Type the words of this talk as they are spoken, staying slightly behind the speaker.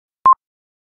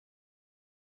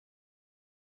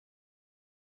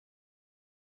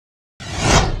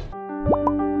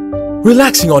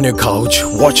Relaxing on your couch,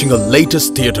 watching a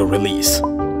latest theatre release.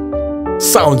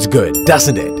 Sounds good,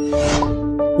 doesn't it?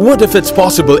 What if it's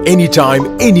possible anytime,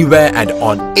 anywhere and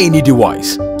on any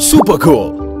device? Super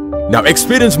cool! Now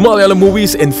experience Malayalam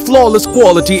movies in flawless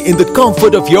quality in the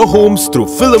comfort of your homes through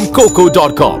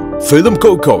FilmCoco.com. Film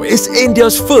Coco is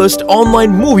India's first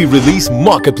online movie release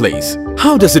marketplace.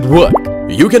 How does it work?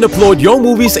 You can upload your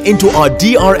movies into our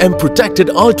DRM protected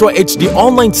Ultra HD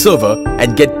online server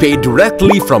and get paid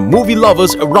directly from movie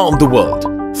lovers around the world.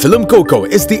 Film Coco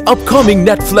is the upcoming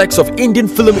Netflix of Indian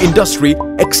film industry,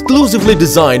 exclusively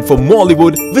designed for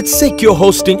Mollywood with secure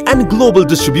hosting and global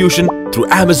distribution through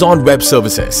Amazon Web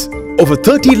Services. Over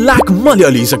 30 lakh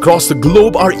Malayalis across the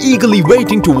globe are eagerly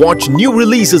waiting to watch new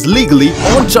releases legally,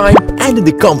 on time and in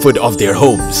the comfort of their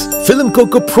homes. Film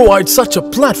Coco provides such a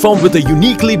platform with a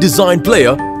uniquely designed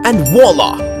player, and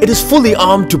voila! It is fully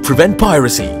armed to prevent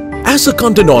piracy. As a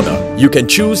content owner, you can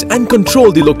choose and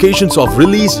control the locations of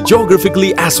release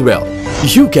geographically as well.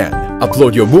 You can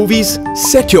upload your movies,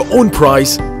 set your own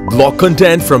price, block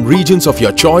content from regions of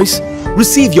your choice,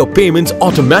 receive your payments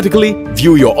automatically,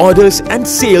 view your orders and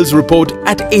sales report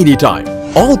at any time.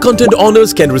 All content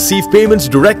owners can receive payments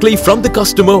directly from the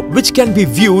customer, which can be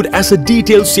viewed as a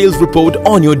detailed sales report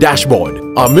on your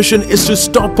dashboard. Our mission is to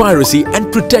stop piracy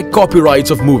and protect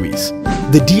copyrights of movies.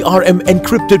 The DRM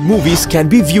encrypted movies can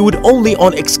be viewed only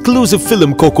on exclusive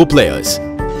Film Coco players.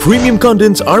 Premium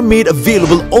contents are made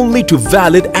available only to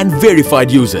valid and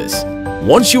verified users.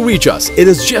 Once you reach us, it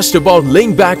is just about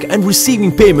laying back and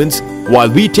receiving payments while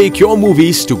we take your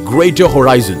movies to greater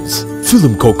horizons.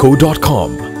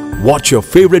 FilmCoco.com. Watch your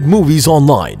favorite movies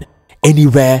online,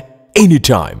 anywhere,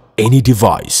 anytime, any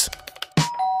device.